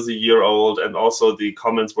article is a year old, and also the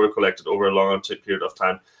comments were collected over a longer period of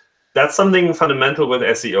time. That's something fundamental with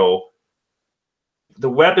SEO. The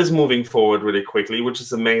web is moving forward really quickly, which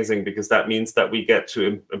is amazing because that means that we get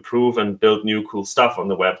to improve and build new cool stuff on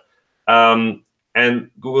the web. And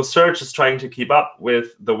Google Search is trying to keep up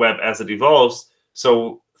with the web as it evolves.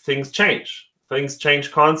 So things change. Things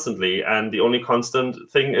change constantly. And the only constant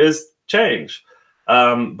thing is change.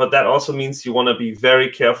 But that also means you want to be very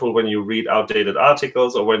careful when you read outdated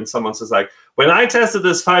articles, or when someone says, like, when I tested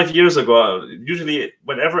this 5 years ago, usually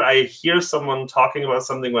whenever I hear someone talking about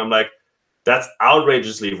something where I'm like, that's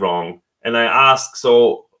outrageously wrong, and I ask,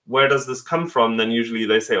 so where does this come from? Then usually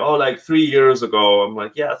they say, oh, like 3 years ago. I'm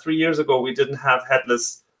like, yeah, 3 years ago we didn't have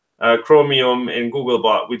headless Chromium in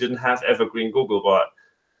Googlebot. We didn't have evergreen Googlebot.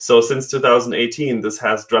 So since 2018, this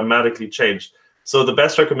has dramatically changed. So the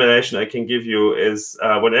best recommendation I can give you is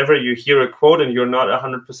whenever you hear a quote and you're not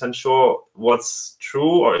 100% sure what's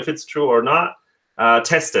true or if it's true or not,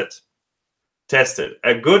 test it. Test it.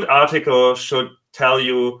 A good article should tell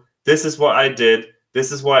you, this is what I did,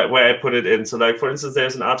 this is where I put it in. So like, for instance,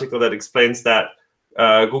 there's an article that explains that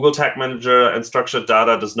Google Tag Manager and structured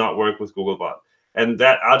data does not work with Googlebot. And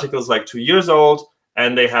that article is like 2 years old,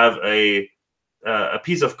 and they have a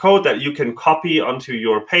piece of code that you can copy onto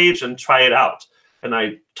your page and try it out. And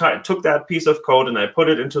I took that piece of code and I put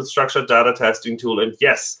it into the structured data testing tool. And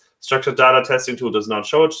yes, structured data testing tool does not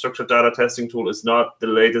show it. Structured data testing tool is not the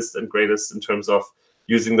latest and greatest in terms of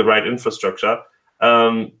using the right infrastructure.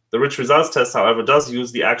 The rich results test, however, does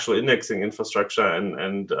use the actual indexing infrastructure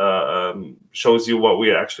and shows you what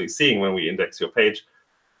we are actually seeing when we index your page.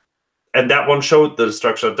 And that one showed the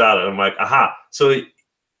structured data. And I'm like, aha. So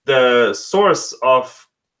the source of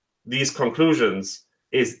these conclusions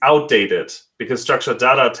is outdated because structured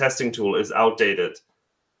data testing tool is outdated.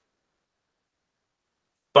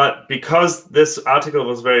 But because this article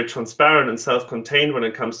was very transparent and self-contained when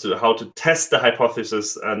it comes to how to test the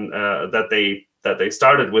hypothesis and that they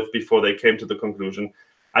started with before they came to the conclusion,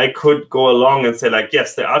 I could go along and say, like,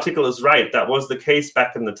 yes, the article is right. That was the case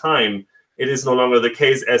back in the time. It is no longer the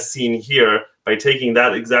case as seen here by taking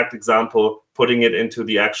that exact example, putting it into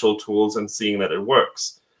the actual tools and seeing that it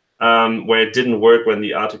works, where it didn't work when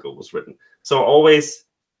the article was written. So always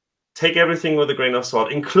take everything with a grain of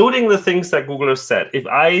salt, including the things that Google has said. If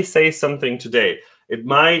I say something today, it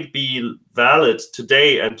might be valid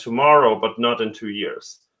today and tomorrow, but not in 2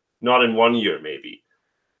 years, not in 1 year, maybe.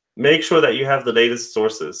 Make sure that you have the latest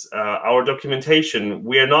sources. Our documentation,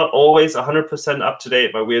 we are not always 100% up to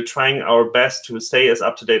date, but we are trying our best to stay as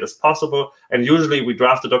up to date as possible. And usually we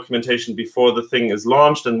draft the documentation before the thing is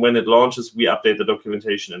launched. And when it launches, we update the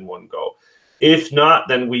documentation in one go. If not,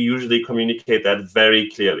 then we usually communicate that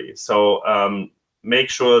very clearly. So make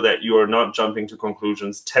sure that you are not jumping to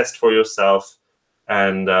conclusions. Test for yourself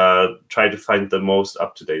and try to find the most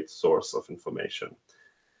up-to-date source of information.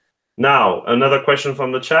 Now, another question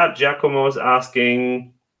from the chat. Giacomo is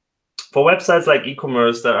asking, for websites like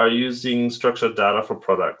e-commerce that are using structured data for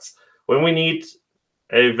products, when we need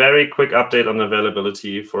a very quick update on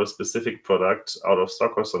availability for a specific product out of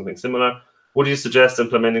stock or something similar, would you suggest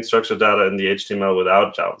implementing structured data in the HTML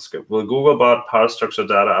without JavaScript? Will Googlebot parse structured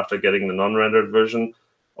data after getting the non-rendered version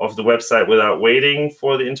of the website without waiting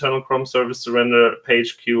for the internal Chrome service to render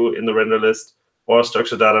page queue in the render list, or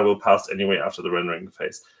structured data will pass anyway after the rendering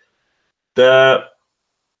phase? The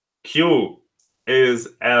queue is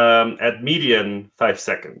at median 5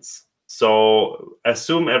 seconds. So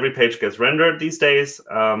assume every page gets rendered these days,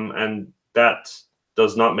 and that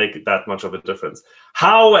does not make that much of a difference.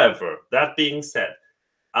 However, that being said,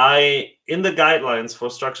 in the guidelines for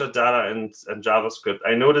structured data and JavaScript,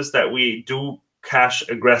 I noticed that we do cache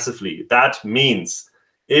aggressively. That means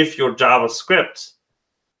if your JavaScript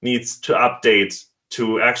needs to update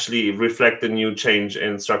to actually reflect the new change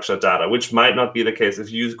in structured data, which might not be the case. If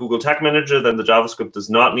you use Google Tag Manager, then the JavaScript does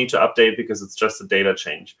not need to update because it's just a data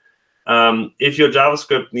change. If your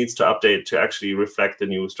JavaScript needs to update to actually reflect the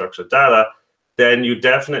new structured data, then you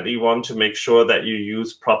definitely want to make sure that you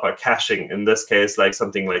use proper caching. In this case, like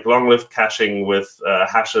something like long-lived caching with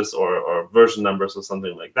hashes or version numbers or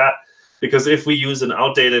something like that. Because if we use an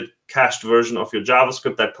outdated cached version of your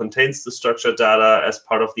JavaScript that contains the structured data as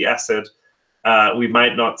part of the asset, we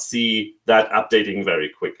might not see that updating very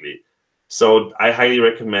quickly. So I highly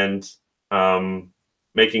recommend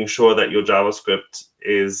making sure that your JavaScript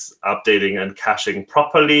is updating and caching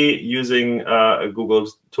properly using Google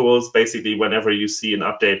tools. Basically, whenever you see an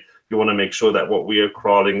update, you want to make sure that what we are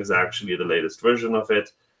crawling is actually the latest version of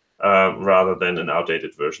it, rather than an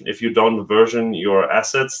outdated version. If you don't version your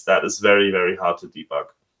assets, that is very, very hard to debug,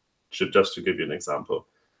 just to give you an example.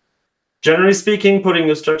 Generally speaking, putting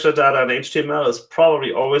your structured data in HTML is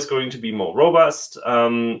probably always going to be more robust,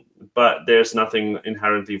 but there's nothing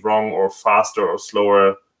inherently wrong or faster or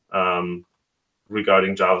slower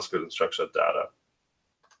regarding JavaScript and structured data.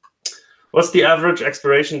 What's the average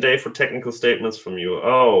expiration day for technical statements from you?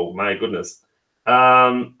 Oh, my goodness.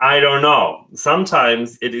 I don't know.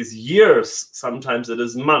 Sometimes it is years, sometimes it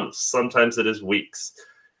is months, sometimes it is weeks.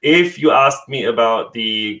 If you asked me about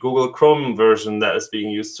the Google Chrome version that is being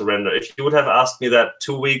used to render, if you would have asked me that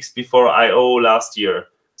 2 weeks before I/O last year,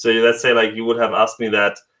 so let's say like you would have asked me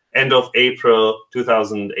that end of April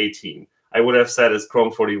 2018, I would have said it's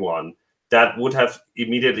Chrome 41. That would have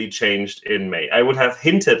immediately changed in May. I would have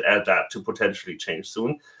hinted at that to potentially change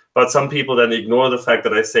soon. But some people then ignore the fact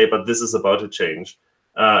that I say, but this is about to change.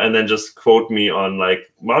 And then just quote me on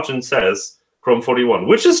like, Martin says Chrome 41,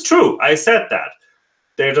 which is true. I said that.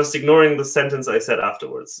 They're just ignoring the sentence I said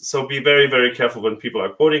afterwards. So be very, very careful when people are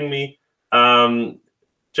quoting me.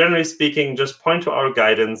 Generally speaking, just point to our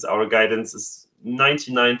guidance. Our guidance is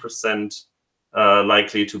 99%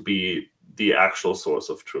 likely to be the actual source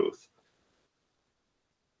of truth.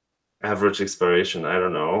 Average expiration, I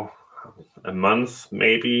don't know. A month,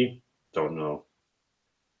 maybe? Don't know.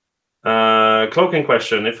 Cloaking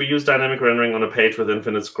question. If we use dynamic rendering on a page with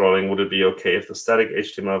infinite scrolling, would it be okay if the static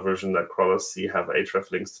HTML version that crawlers see have href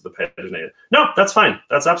links to the paginator? No, that's fine.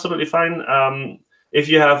 That's absolutely fine. If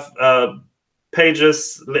you have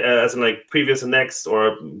pages, as in like previous and next,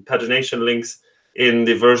 or pagination links in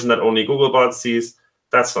the version that only Googlebot sees,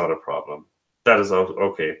 that's not a problem. That is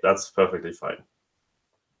okay. That's perfectly fine.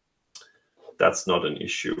 That's not an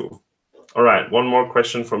issue. All right, one more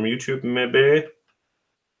question from YouTube, maybe.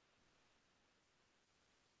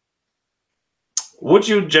 Would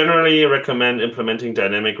you generally recommend implementing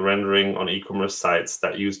dynamic rendering on e-commerce sites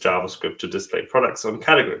that use JavaScript to display products on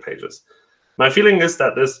category pages? My feeling is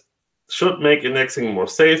that this should make indexing more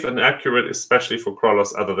safe and accurate, especially for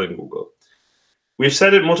crawlers other than Google. We've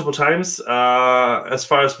said it multiple times. As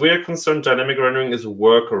far as we're concerned, dynamic rendering is a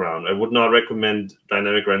workaround. I would not recommend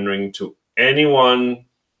dynamic rendering to anyone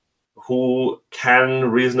who can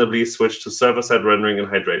reasonably switch to server-side rendering and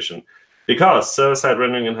hydration, because server-side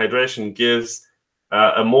rendering and hydration gives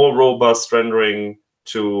a more robust rendering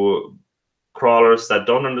to crawlers that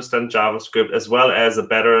don't understand JavaScript, as well as a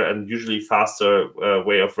better and usually faster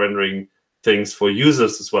way of rendering things for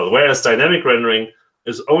users as well. Whereas dynamic rendering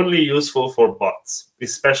is only useful for bots,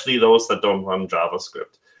 especially those that don't run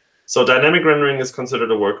JavaScript. So dynamic rendering is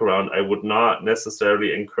considered a workaround. I would not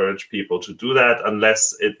necessarily encourage people to do that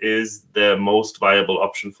unless it is the most viable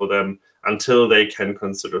option for them until they can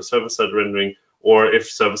consider server-side rendering, or if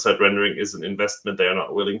server-side rendering is an investment they are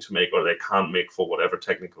not willing to make or they can't make for whatever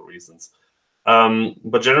technical reasons.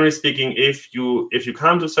 But generally speaking, if you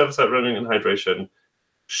can't do server-side rendering and hydration,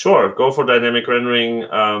 sure, go for dynamic rendering.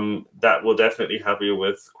 That will definitely help you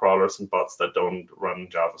with crawlers and bots that don't run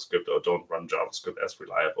JavaScript or don't run JavaScript as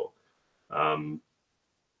reliable.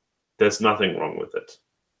 There's nothing wrong with it,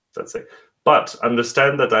 let's say. But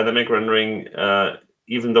understand that dynamic rendering,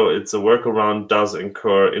 even though it's a workaround, does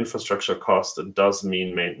incur infrastructure cost and does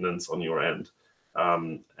mean maintenance on your end,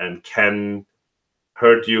 and can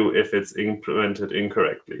hurt you if it's implemented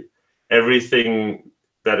incorrectly. Everything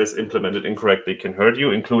that is implemented incorrectly can hurt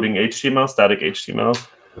you, including HTML, static HTML.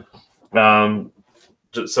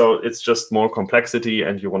 So it's just more complexity,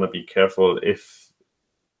 and you want to be careful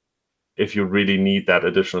if you really need that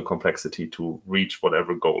additional complexity to reach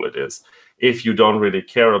whatever goal it is. If you don't really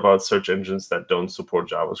care about search engines that don't support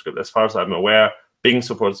JavaScript, as far as I'm aware, Bing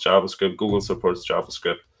supports JavaScript, Google supports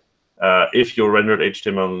JavaScript. If your rendered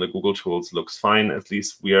HTML in the Google tools looks fine, at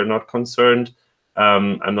least we are not concerned.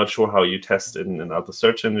 I'm not sure how you test in other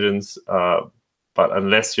search engines, but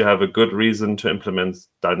unless you have a good reason to implement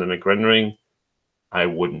dynamic rendering, I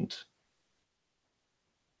wouldn't.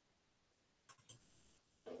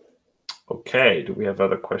 Okay, do we have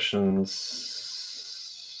other questions?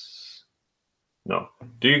 No.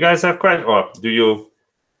 Do you guys have questions? Or do you,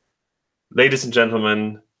 ladies and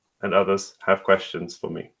gentlemen and others, have questions for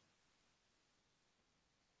me?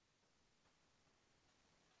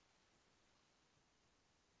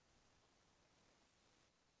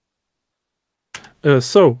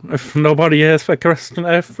 So, if nobody has a question,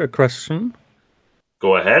 I have a question.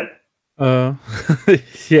 Go ahead.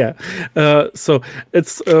 Yeah. So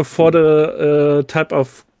it's for the type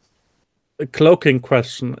of cloaking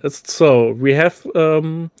question. It's so we have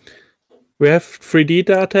 3D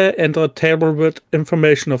data and a table with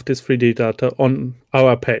information of this 3D data on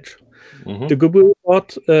our page. Mm-hmm. The Google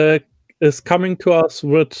bot is coming to us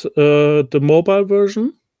with the mobile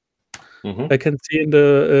version. Mm-hmm. I can see in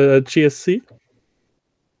the GSC.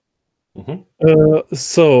 The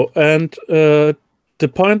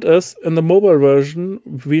point is, in the mobile version,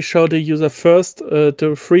 we show the user first the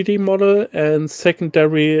 3D model, and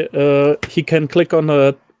secondary, he can click on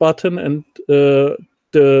a button and the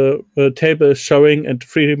table is showing and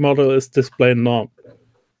 3D model is displayed now.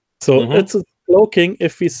 So it's a cloaking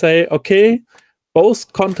if we say, okay,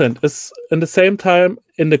 both content is in the same time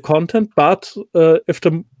in the content, but if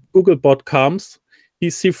the Google bot comes, he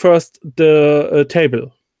see first the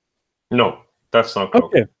table. No, that's not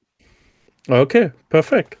cloaking. Okay,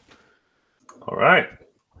 perfect. All right.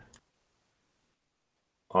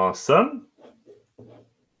 Awesome.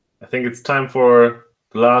 I think it's time for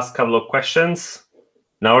the last couple of questions.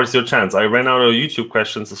 Now is your chance. I ran out of YouTube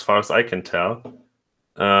questions as far as I can tell.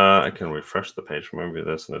 I can refresh the page. Maybe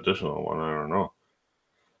there's an additional one. I don't know.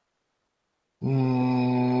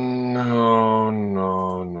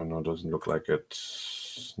 No, doesn't look like it.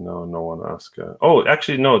 No one asked. Oh,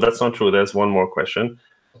 actually, no, that's not true. There's one more question.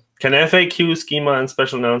 Can FAQ, schema, and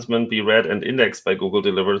special announcement be read and indexed by Google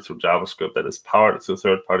delivered through JavaScript that is powered through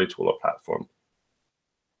third-party tool or platform?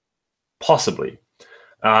 Possibly.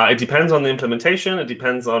 It depends on the implementation. It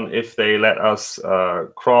depends on if they let us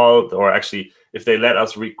crawl, or actually if they let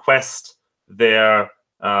us request their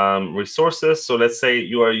resources. So let's say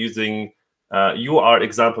you are using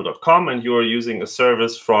example.com and you are using a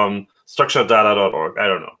service from structureddata.org. I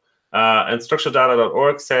don't know. And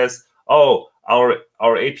structureddata.org says, oh, our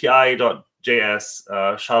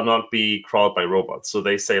API.js shall not be crawled by robots. So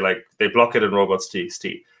they say, like, they block it in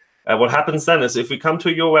robots.txt. What happens then is if we come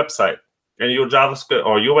to your website and your JavaScript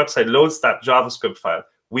or your website loads that JavaScript file,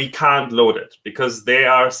 we can't load it because they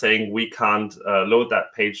are saying we can't load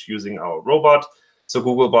that page using our robot. So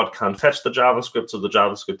Googlebot can't fetch the JavaScript, so the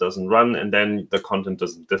JavaScript doesn't run, and then the content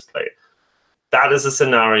doesn't display. That is a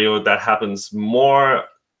scenario that happens more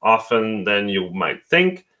often than you might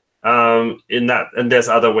think. And there's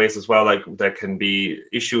other ways as well, like there can be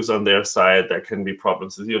issues on their side, there can be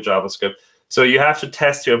problems with your JavaScript. So you have to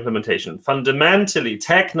test your implementation. Fundamentally,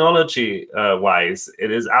 technology-wise,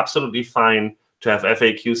 it is absolutely fine to have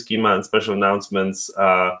FAQ, schema, and special announcements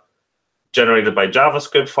generated by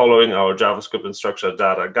JavaScript following our JavaScript and structured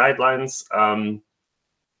data guidelines.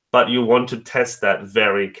 But you want to test that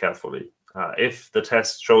very carefully. If the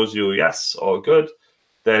test shows you, yes, all good,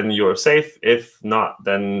 then you're safe. If not,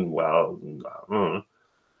 then, well,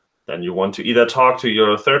 then you want to either talk to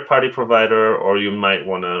your third-party provider, or you might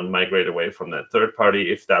want to migrate away from that third party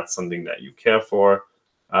if that's something that you care for.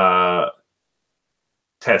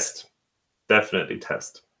 Test. Definitely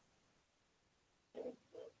test.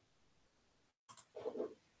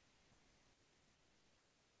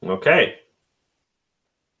 Okay.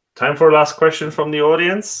 Time for a last question from the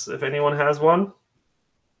audience, if anyone has one.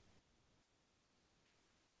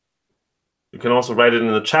 You can also write it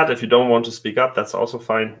in the chat if you don't want to speak up. That's also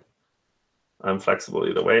fine. I'm flexible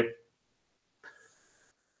either way.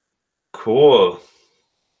 Cool.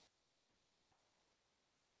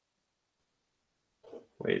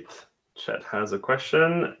 Wait, chat has a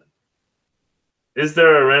question. Is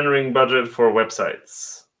there a rendering budget for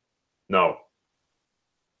websites? No.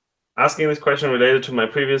 Asking this question related to my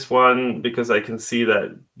previous one because I can see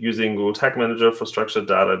that using Google Tag Manager for structured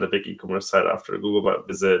data in a big e-commerce site after a Googlebot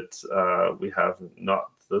visit, we have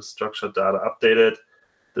not the structured data updated.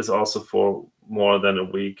 This also for more than a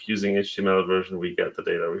week. Using HTML version, we get the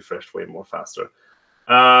data refreshed way more faster.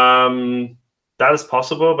 That is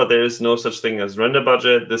possible, but there is no such thing as render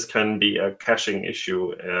budget. This can be a caching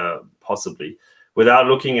issue, possibly. Without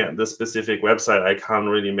looking at the specific website, I can't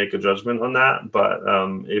really make a judgment on that. But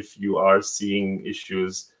if you are seeing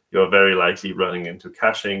issues, you're very likely running into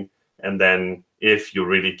caching. And then if you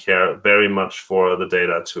really care very much for the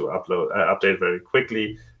data to update very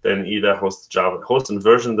quickly, then either host and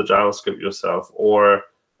version the JavaScript yourself, or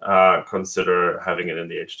consider having it in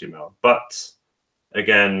the HTML. But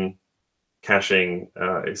again, caching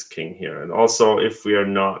is king here. And also, if we are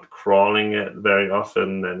not crawling it very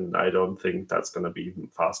often, then I don't think that's going to be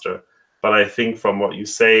faster. But I think from what you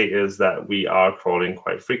say is that we are crawling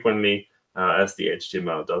quite frequently, as the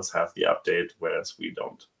HTML does have the update, whereas we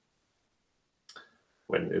don't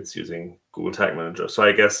when it's using Google Tag Manager. So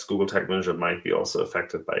I guess Google Tag Manager might be also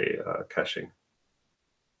affected by caching,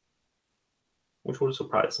 which would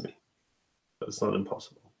surprise me, but it's not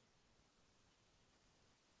impossible.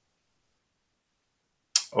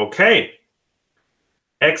 Okay,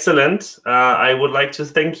 excellent. I would like to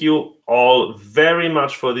thank you all very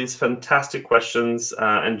much for these fantastic questions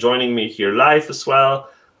and joining me here live as well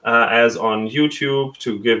as on YouTube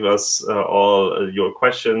to give us all your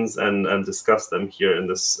questions and discuss them here in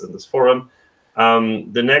this forum.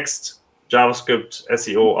 The next JavaScript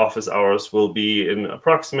SEO office hours will be in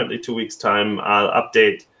approximately 2 weeks' time. I'll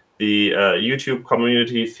update the YouTube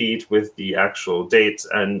community feed with the actual date,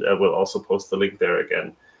 and we'll also post the link there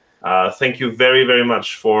again. Thank you very, very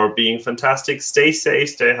much for being fantastic. Stay safe,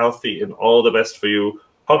 stay healthy, and all the best for you.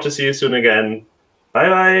 Hope to see you soon again.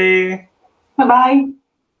 Bye-bye. Bye-bye.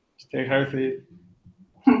 Stay healthy.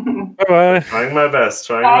 Bye-bye. Trying my best.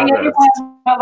 Bye, everyone.